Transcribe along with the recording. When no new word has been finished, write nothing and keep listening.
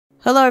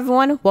Hello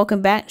everyone,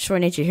 welcome back.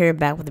 ShortNature here,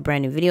 back with a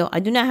brand new video. I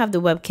do not have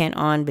the webcam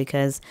on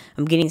because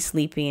I'm getting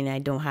sleepy and I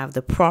don't have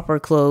the proper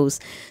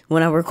clothes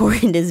when I'm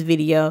recording this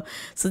video.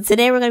 So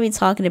today we're going to be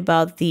talking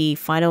about the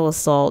final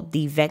assault,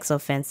 the Vex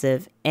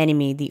offensive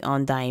enemy, the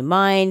Undying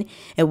Mind,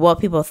 and what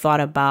people thought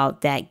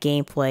about that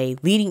gameplay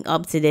leading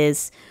up to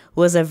this.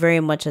 Was a very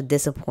much a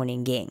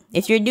disappointing game.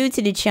 If you're new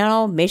to the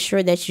channel, make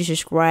sure that you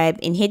subscribe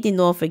and hit the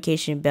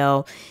notification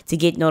bell to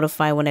get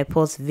notified when I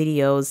post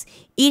videos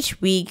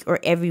each week or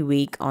every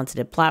week onto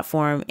the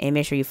platform, and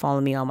make sure you follow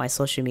me on my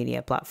social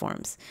media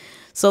platforms.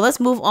 So let's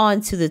move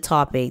on to the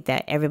topic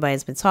that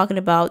everybody's been talking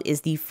about,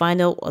 is the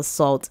final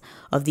assault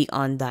of the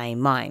Undying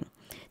Mind.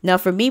 Now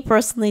for me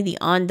personally, the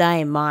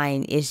Undying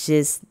Mind is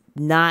just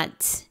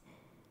not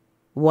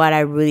what I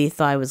really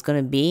thought it was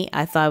going to be.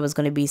 I thought it was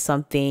going to be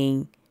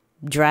something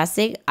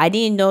drastic. I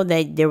didn't know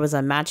that there was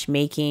a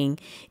matchmaking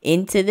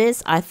into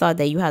this. I thought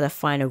that you had to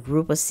find a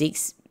group of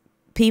 6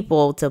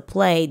 people to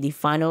play the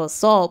final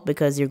assault,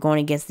 because you're going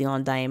against the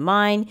Undying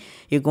Mind,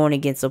 you're going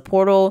against a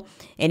portal,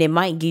 and it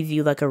might give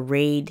you like a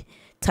raid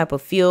type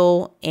of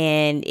feel,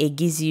 and it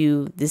gives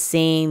you the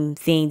same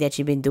thing that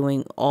you've been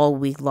doing all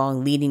week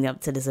long leading up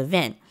to this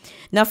event.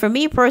 Now for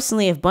me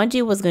personally, if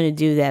Bungie was going to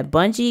do that,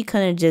 Bungie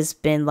could have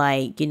just been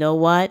like, you know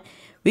what,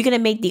 we're going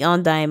to make the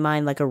Undying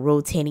Mind like a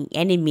rotating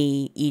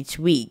enemy each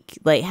week.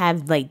 Like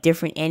have like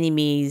different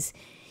enemies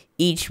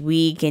each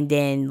week. And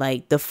then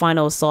like the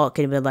final assault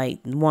could have been like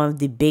one of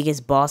the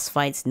biggest boss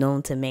fights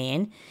known to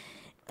man.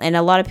 And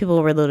a lot of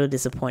people were a little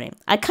disappointed.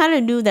 I kind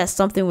of knew that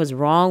something was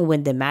wrong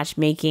when the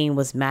matchmaking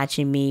was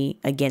matching me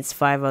against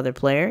 5 other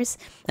players.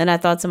 And I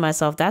thought to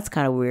myself, that's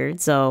kind of weird.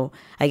 So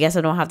I guess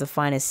I don't have to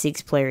find a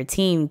 6-player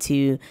team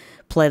to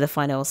play the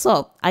final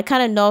assault. I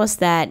kind of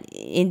noticed that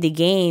in the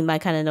game. I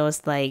kind of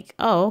noticed like,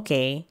 oh,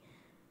 okay.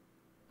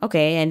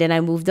 And then I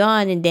moved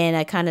on, and then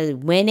I kind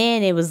of went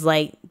in. It was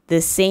like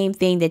the same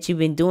thing that you've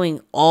been doing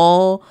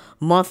all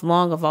month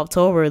long of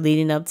October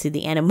leading up to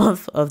the end of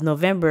month of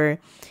November.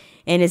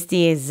 And it's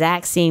the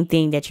exact same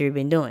thing that you've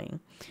been doing.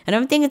 And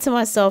I'm thinking to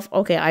myself,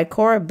 okay,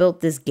 Ikora built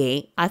this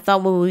gate. I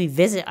thought when we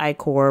visit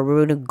Ikora, we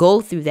were going to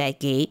go through that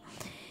gate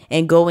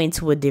and go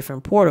into a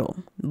different portal.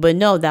 But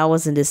no, that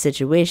wasn't the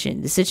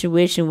situation. The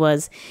situation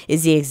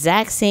is the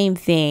exact same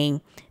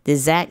thing, the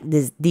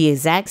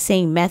exact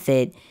same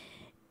method,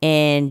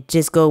 and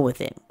just go with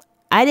it.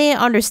 I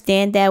didn't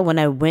understand that when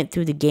I went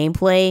through the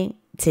gameplay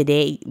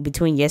today,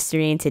 between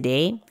yesterday and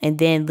today, and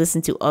then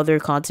listen to other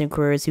content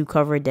creators who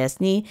cover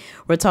Destiny.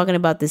 We're talking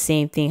about the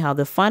same thing, how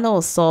the final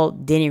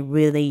assault didn't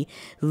really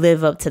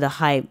live up to the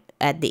hype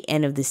at the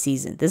end of the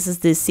season. This is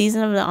the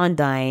season of the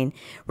Undying.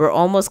 We're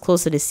almost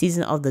close to the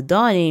season of the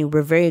Dawning.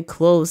 We're very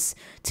close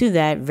to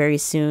that very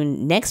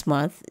soon next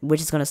month, which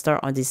is going to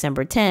start on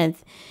December 10th.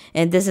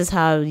 And this is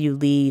how you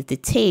leave the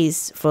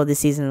taste for the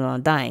season of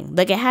Undying.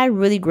 Like, it had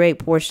really great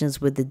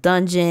portions with the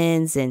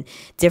dungeons and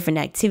different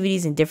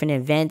activities and different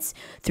events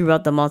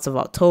throughout the months of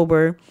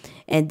October.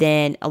 And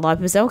then a lot of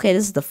people say, okay,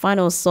 this is the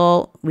final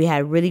assault. We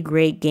had really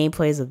great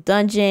gameplays of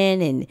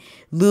dungeon and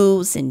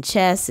loots and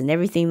chests and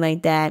everything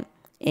like that.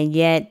 And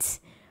yet,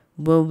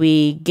 when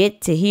we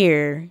get to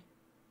here,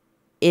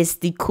 it's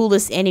the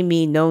coolest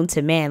enemy known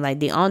to man.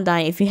 Like the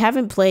Undying, if you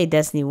haven't played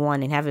Destiny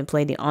 1 and haven't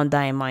played the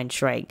Undying Mind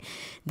Strike,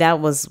 that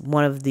was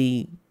one of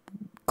the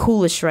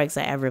coolest strikes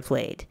I ever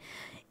played.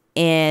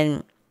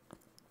 And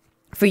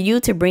for you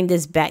to bring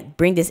this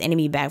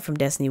enemy back from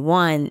Destiny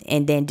 1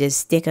 and then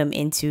just stick him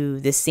into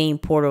the same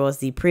portal as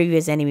the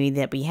previous enemy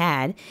that we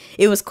had,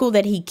 it was cool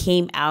that he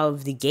came out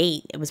of the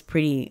gate. It was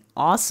pretty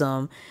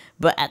awesome.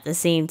 But at the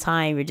same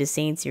time, you're just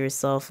saying to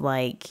yourself,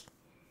 like,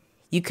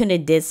 you couldn't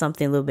have did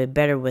something a little bit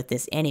better with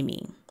this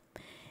enemy.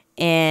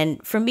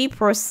 And for me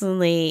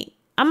personally,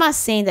 I'm not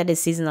saying that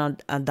this season on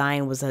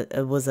Undying was a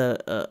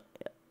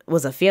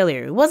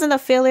failure. It wasn't a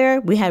failure.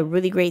 We had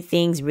really great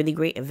things, really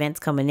great events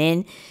coming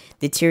in.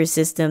 The tier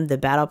system, the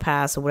battle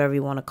pass, or whatever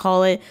you want to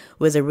call it,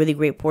 was a really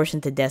great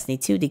portion to Destiny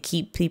 2 to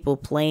keep people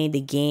playing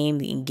the game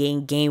and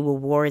gain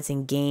rewards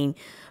and gain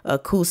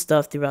cool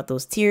stuff throughout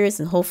those tiers.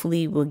 And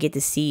hopefully we'll get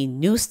to see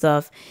new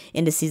stuff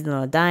in the season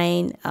of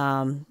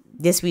Undying.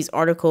 This week's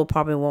article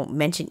probably won't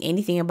mention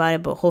anything about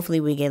it, but hopefully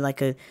we get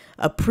like a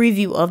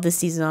preview of the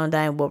season of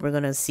Undying, what we're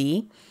going to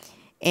see.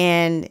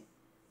 And,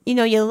 you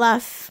know, you're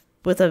left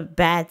with a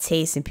bad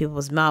taste in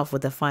people's mouth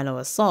with the final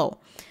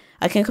assault.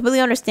 I can completely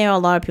understand a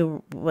lot of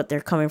people, what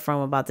they're coming from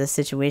about this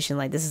situation.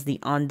 Like, this is the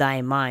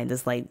Undying Mind.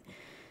 It's like,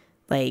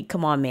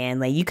 come on, man.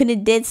 Like, you could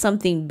have did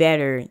something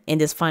better in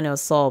this final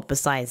assault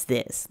besides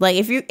this. Like,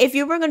 if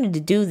you were going to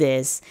do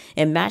this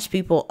and match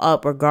people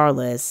up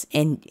regardless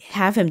and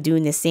have him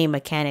doing the same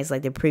mechanics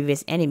like the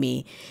previous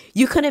enemy,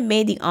 you could have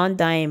made the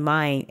Undying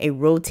Mind a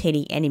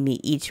rotating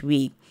enemy each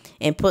week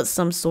and put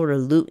some sort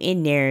of loot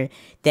in there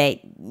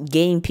that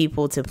getting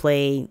people to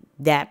play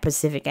that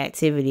specific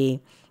activity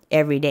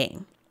every day.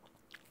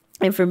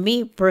 And for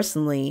me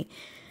personally,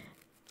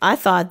 I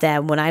thought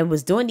that when I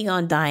was doing the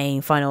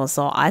Undying Final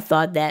Assault, I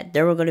thought that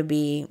there were going to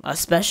be a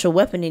special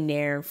weapon in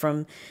there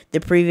from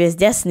the previous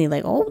Destiny.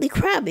 Like, holy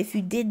crap, if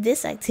you did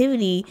this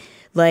activity,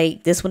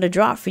 like, this would have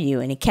dropped for you.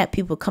 And it kept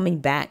people coming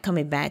back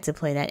to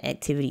play that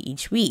activity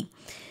each week.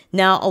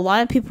 Now, a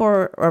lot of people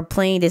are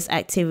playing this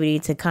activity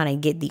to kind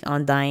of get the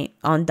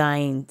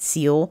Undying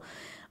seal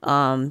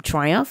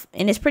triumph,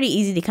 and it's pretty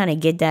easy to kind of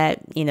get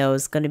that. You know,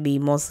 it's going to be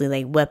mostly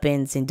like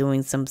weapons and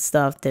doing some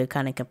stuff to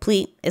kind of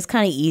complete. It's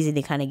kind of easy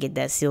to kind of get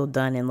that seal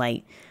done in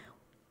like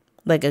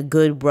a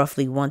good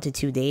roughly 1 to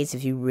 2 days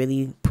if you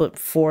really put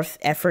forth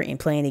effort in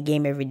playing the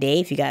game every day,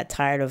 if you got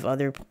tired of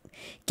other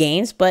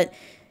games. But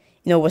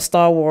you know, with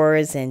Star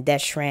Wars and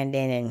Death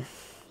Stranding, and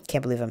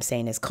can't believe I'm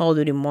saying this, Call of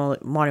Duty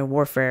Modern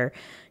Warfare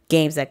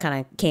games that kind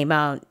of came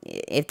out,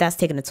 if that's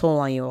taking a toll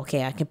on you,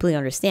 okay, I completely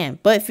understand.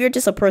 But if you're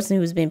just a person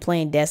who's been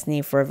playing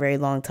Destiny for a very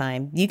long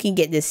time, you can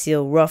get this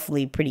seal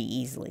roughly pretty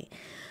easily.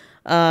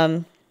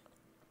 But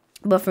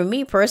for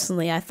me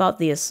personally, I thought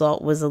the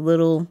assault was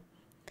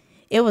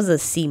it was a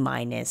C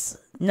minus.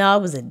 No,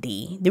 it was a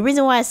D. The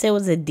reason why I said it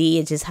was a D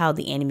is just how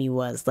the enemy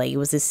was. Like, it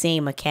was the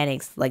same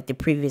mechanics like the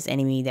previous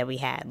enemy that we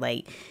had.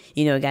 Like,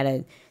 you know,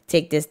 gotta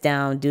take this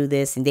down, do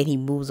this, and then he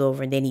moves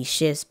over, and then he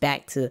shifts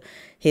back to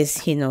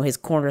his, you know, his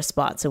corner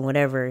spots or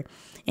whatever.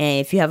 And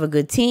if you have a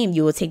good team,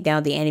 you will take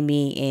down the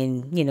enemy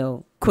in, you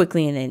know,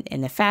 quickly and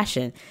in a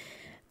fashion.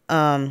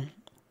 But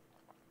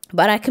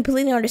I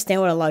completely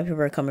understand what a lot of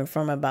people are coming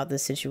from about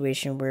this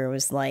situation, where it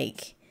was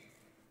like,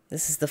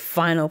 this is the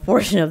final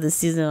portion of the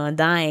season of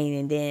Undying,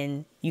 and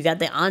then you got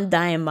the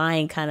Undying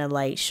Mind kind of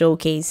like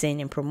showcasing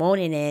and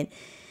promoting it,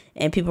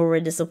 and people were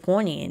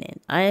disappointed in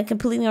it. I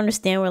completely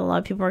understand where a lot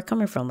of people are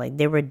coming from. Like,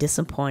 they were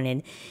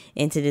disappointed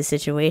into this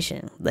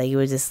situation. Like, it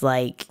was just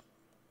like,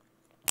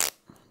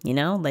 you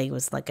know, like, it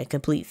was like a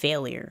complete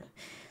failure.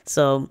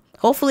 So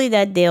hopefully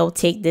that they'll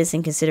take this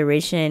in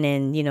consideration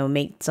and, you know,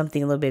 make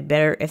something a little bit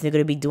better if they're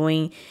going to be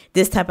doing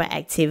this type of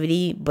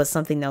activity, but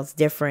something else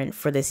different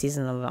for the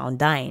season of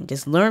Undying.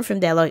 Just learn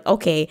from that. Like,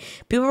 okay,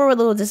 people were a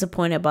little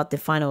disappointed about the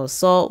final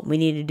assault. We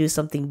need to do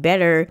something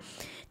better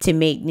to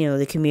make, you know,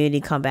 the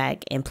community come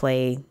back and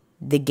play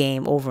the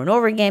game over and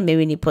over again. Maybe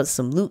we need to put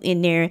some loot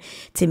in there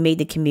to make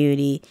the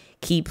community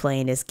keep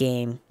playing this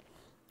game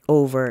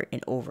over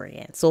and over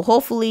again. So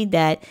hopefully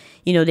that,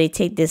 you know, they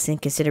take this in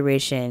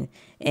consideration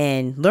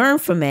and learn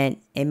from it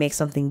and make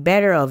something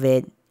better of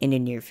it in the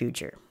near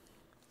future.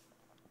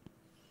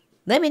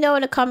 Let me know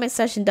in the comment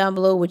section down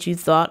below what you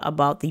thought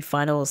about the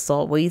final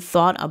assault, what you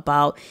thought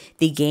about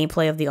the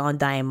gameplay of the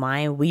Undying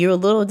Mind. Were you a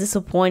little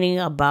disappointed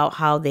about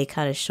how they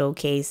kind of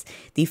showcased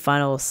the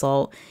final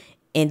assault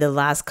in the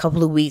last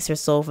couple of weeks or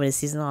so for the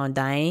season of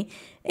Undying?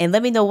 And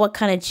let me know what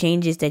kind of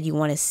changes that you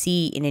want to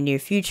see in the near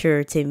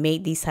future to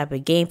make these type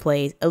of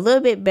gameplays a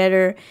little bit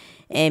better,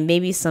 and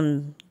maybe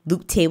some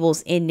loot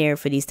tables in there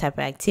for these type of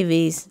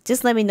activities.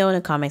 Just let me know in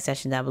the comment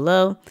section down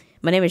below.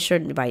 My name is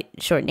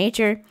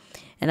ShortNature,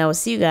 and I will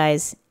see you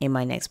guys in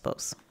my next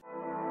post.